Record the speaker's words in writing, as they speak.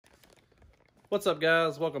What's up,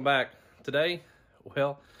 guys? Welcome back. Today,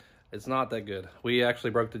 well, it's not that good. We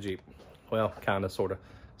actually broke the Jeep. Well, kind of, sort of.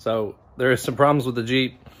 So there is some problems with the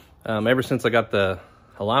Jeep. Ever since I got the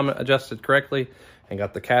alignment adjusted correctly and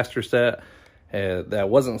got the caster set that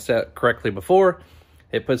wasn't set correctly before,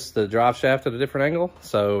 it puts the drive shaft at a different angle.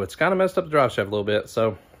 So it's kind of messed up the drive shaft a little bit.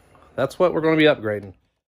 So that's what we're going to be upgrading.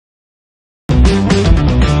 We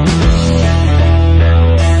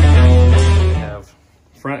have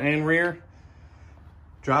front and rear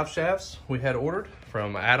drive shafts we had ordered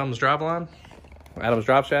from Adam's Driveline, Adam's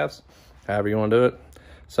Drive Shafts, however you want to do it.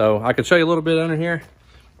 So I could show you a little bit under here,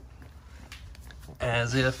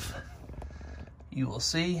 as if you will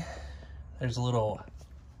see there's a little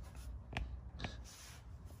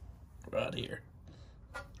right here.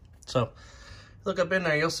 So look up in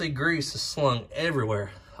there, you'll see grease is slung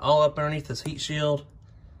everywhere, all up underneath this heat shield.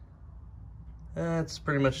 It's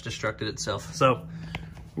pretty much destructed itself. So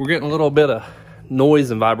we're getting a little bit of noise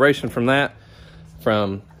and vibration from that,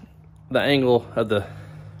 from the angle of the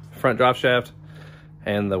front drive shaft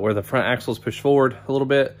and where the front axles push forward a little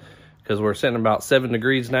bit, because we're sitting about 7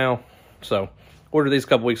 degrees now. So ordered these a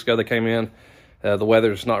couple weeks ago. They came in. The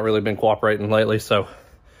weather's not really been cooperating lately, so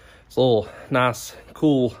it's a little nice,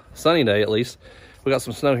 cool, sunny day at least. We got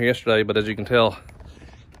some snow here yesterday, but as you can tell,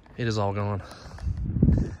 it is all gone.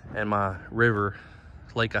 And my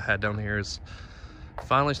lake I had down here is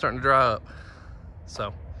finally starting to dry up.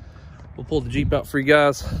 So we'll pull the Jeep out for you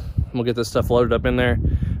guys. We'll get this stuff loaded up in there.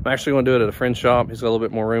 I'm actually going to do it at a friend's shop. He's got a little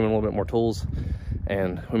bit more room and a little bit more tools,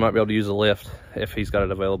 and we might be able to use a lift if he's got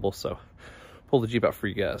it available. So pull the Jeep out for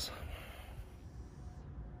you guys.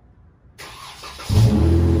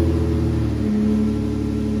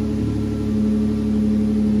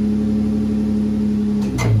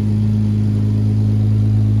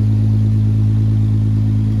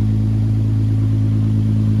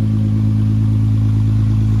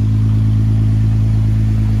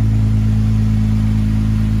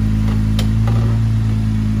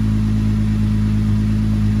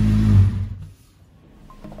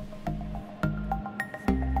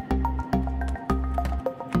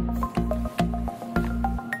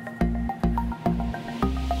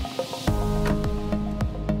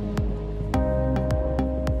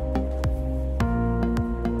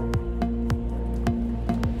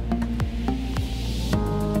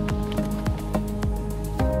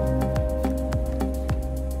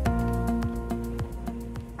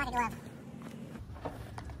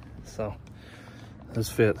 So this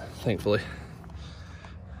fit, thankfully.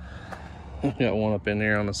 Got one up in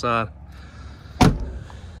there on the side.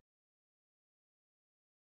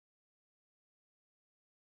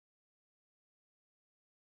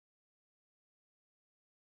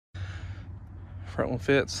 Front one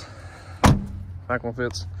fits, back one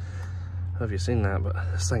fits. I don't know if you've seen that, but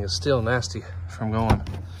this thing is still nasty from going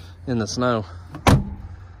in the snow.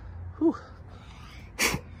 Whew.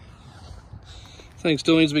 Thing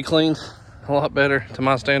still needs to be cleaned a lot better to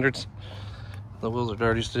my standards. The wheels are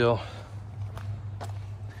dirty still.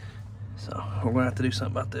 So we're gonna have to do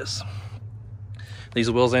something about this.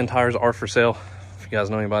 These wheels and tires are for sale, if you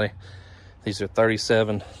guys know anybody. These are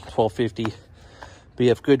 37 1250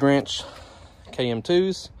 BF Goodwrench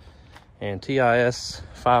KM2s and TIS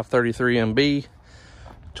 533 MB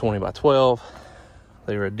 20 by 12.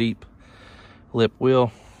 They are a deep lip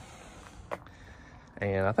wheel,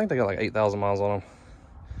 and I think they got like 8,000 miles on them.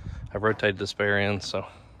 I've rotated the spare end, so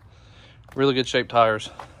really good shaped tires.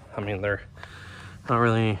 I mean, they're not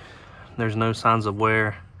really, there's no signs of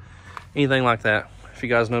wear, anything like that. If you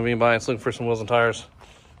guys know of anybody that's looking for some wheels and tires,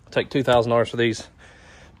 I'll take $2,000 for these.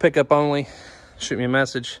 Pickup only. Shoot me a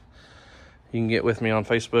message. You can get with me on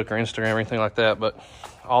Facebook or Instagram or anything like that, but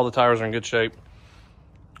all the tires are in good shape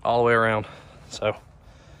all the way around. So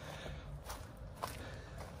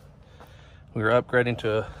we were upgrading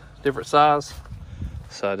to a different size,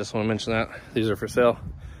 so I just want to mention that these are for sale.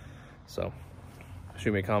 So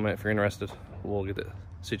shoot me a comment if you're interested. We'll get it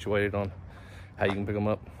situated on how you can pick them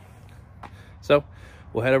up. So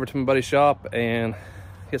we'll head over to my buddy's shop and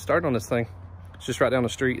get started on this thing. It's just right down the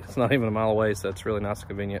street. It's not even a mile away, so it's really nice and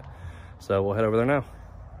convenient. So we'll head over there now.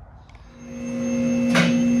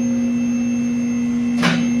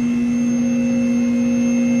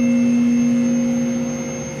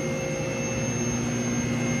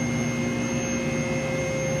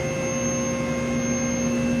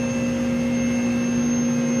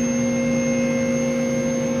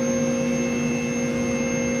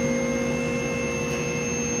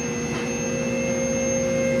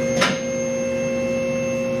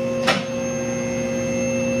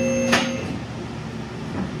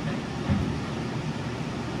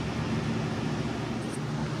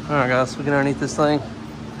 Alright guys, we get underneath this thing.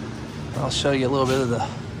 I'll show you a little bit of the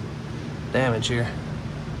damage here.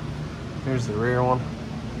 Here's the rear one.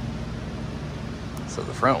 So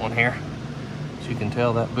the front one here, as you can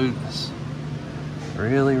tell, that boot is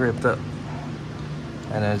really ripped up.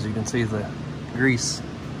 And as you can see, the grease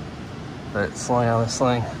that's slung out of this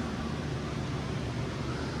thing.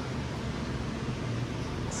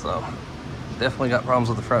 So definitely got problems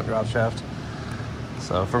with the front drive shaft.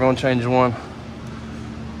 So if we're gonna change one,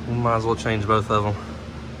 we might as well change both of them.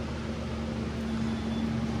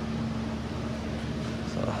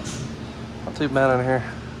 So not too bad in here,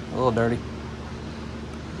 a little dirty.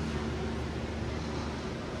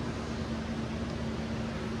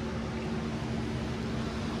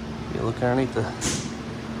 You look underneath the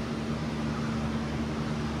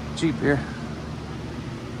Jeep here.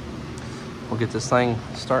 We'll get this thing,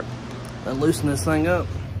 start and loosen this thing up.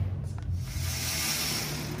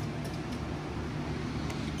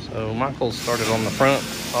 So Michael started on the front.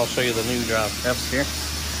 I'll show you the new drive shafts here.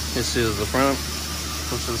 This is the front,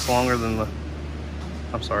 which is longer than the,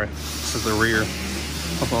 I'm sorry, this is the rear.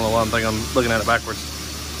 I don't know why I'm looking at it backwards.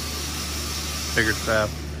 Bigger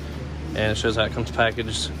shaft. And it shows how it comes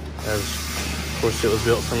packaged. As, of course, it was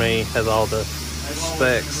built for me, has all the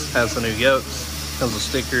specs, has the new yokes, comes with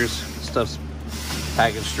stickers, stuff's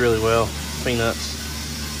packaged really well, peanuts,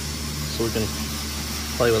 so we can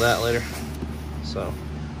play with that later. So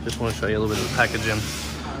just want to show you a little bit of the packaging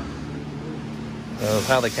of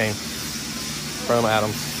how they came from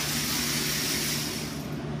Adams.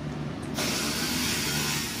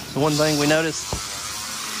 So one thing we noticed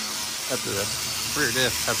that the rear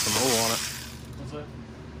diff had some oil on it. What's that?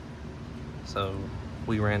 So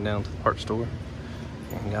we ran down to the parts store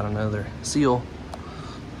and got another seal,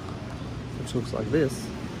 which looks like this.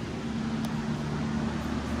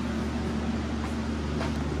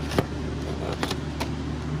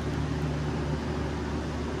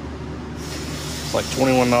 It's like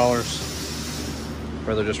 $21.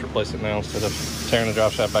 Rather just replace it now instead of tearing the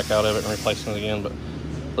drive shaft back out of it and replacing it again. But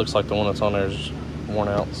looks like the one that's on there is worn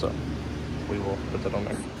out, so we will put that on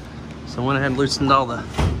there. So I went ahead and loosened all the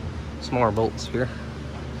smaller bolts here.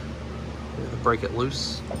 Break it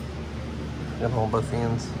loose. Got them on both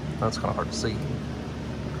ends. That's kind of hard to see.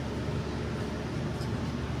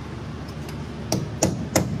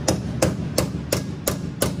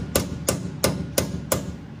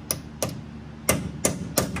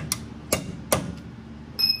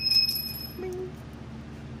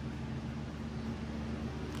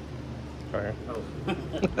 Right here. Oh.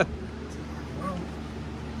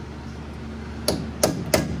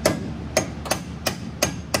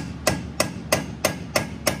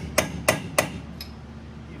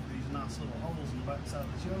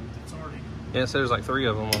 Yeah, so there's like 3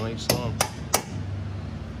 of them on each slung.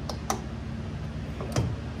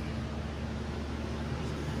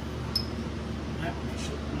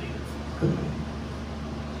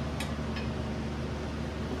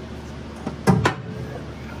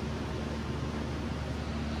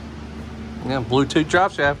 Yeah, Bluetooth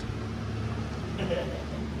drive shaft.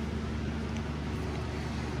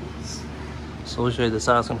 So we'll show you the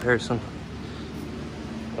size comparison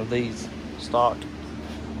of these stock.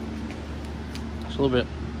 It's a little bit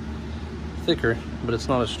thicker, but it's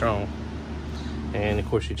not as strong. And of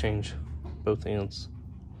course you change both ends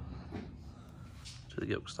to the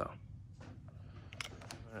yoke style.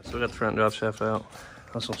 Alright, so we got the front drive shaft out.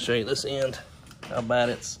 I was gonna show you this end, how bad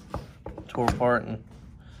it's tore apart and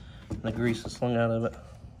the grease is slung out of it.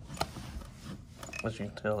 As you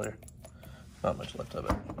can tell, there's not much left of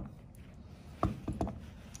it.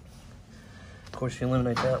 Of course you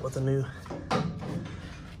eliminate that with a new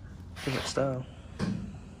different style.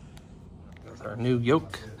 With our new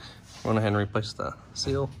yoke, went ahead and replaced the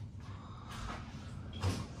seal.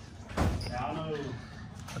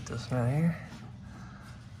 Put this right here.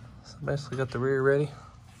 So basically got the rear ready.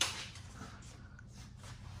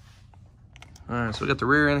 Alright, so we got the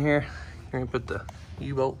rear in here. We're gonna put the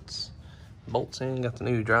U-bolts in, got the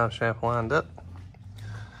new drive shaft lined up.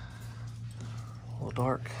 A little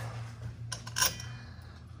dark.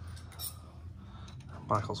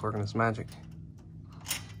 Michael's working his magic.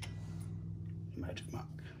 Magic Mike.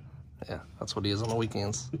 Yeah, that's what he is on the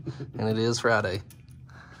weekends. And it is Friday.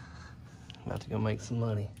 About to go make some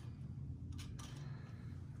money.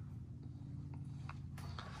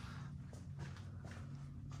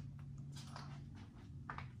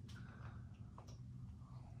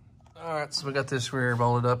 All right, so we got this rear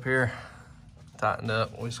bolted up here, tightened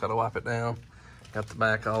up. We just gotta wipe it down. Got the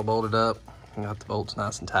back all bolted up. Got the bolts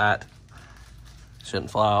nice and tight.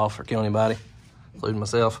 Shouldn't fly off or kill anybody, including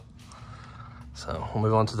myself. So we'll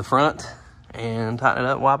move on to the front. and tighten it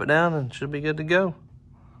up, wipe it down, and it should be good to go.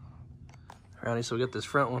 Alrighty, so we got this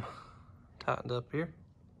front one tightened up here.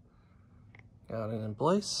 Got it in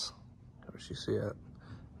place. As you see that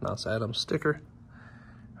nice Adams sticker.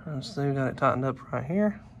 So we got it tightened up right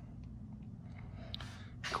here.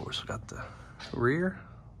 Of course, we got the rear.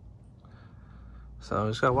 So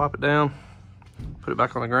just gotta wipe it down, put it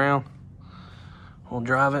back on the ground. We'll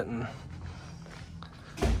drive it and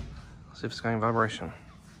see if it's got any vibration.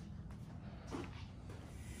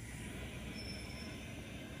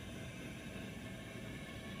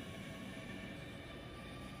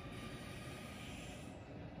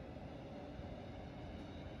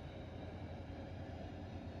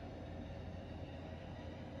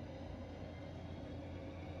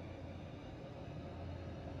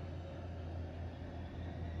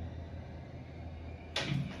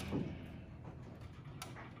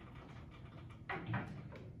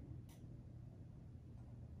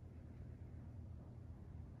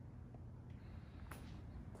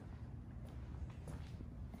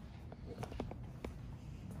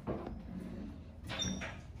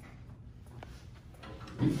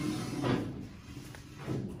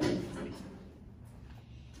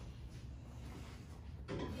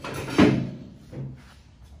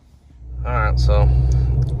 Alright, so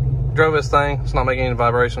drove this thing. It's not making any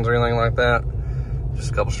vibrations or anything like that.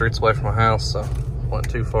 Just a couple streets away from my house, so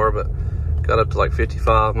wasn't too far, but got up to like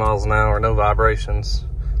 55 miles an hour, no vibrations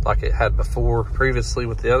like it had before previously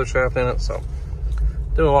with the other shaft in it, so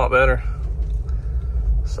doing a lot better.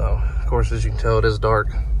 So, of course, as you can tell, it is dark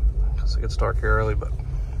because it gets dark here early, but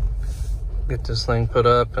get this thing put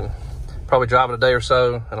up and probably drive it a day or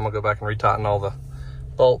so, and I'm gonna go back and retighten all the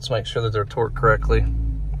bolts, make sure that they're torqued correctly,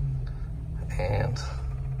 and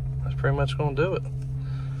that's pretty much gonna do it.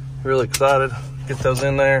 Really excited to get those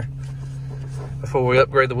in there before we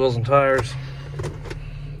upgrade the wheels and tires.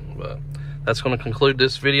 But that's gonna conclude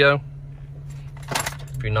this video.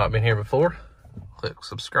 If you've not been here before, click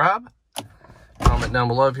subscribe. Comment down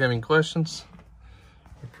below if you have any questions.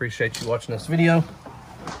 Appreciate you watching this video,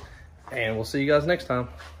 and we'll see you guys next time.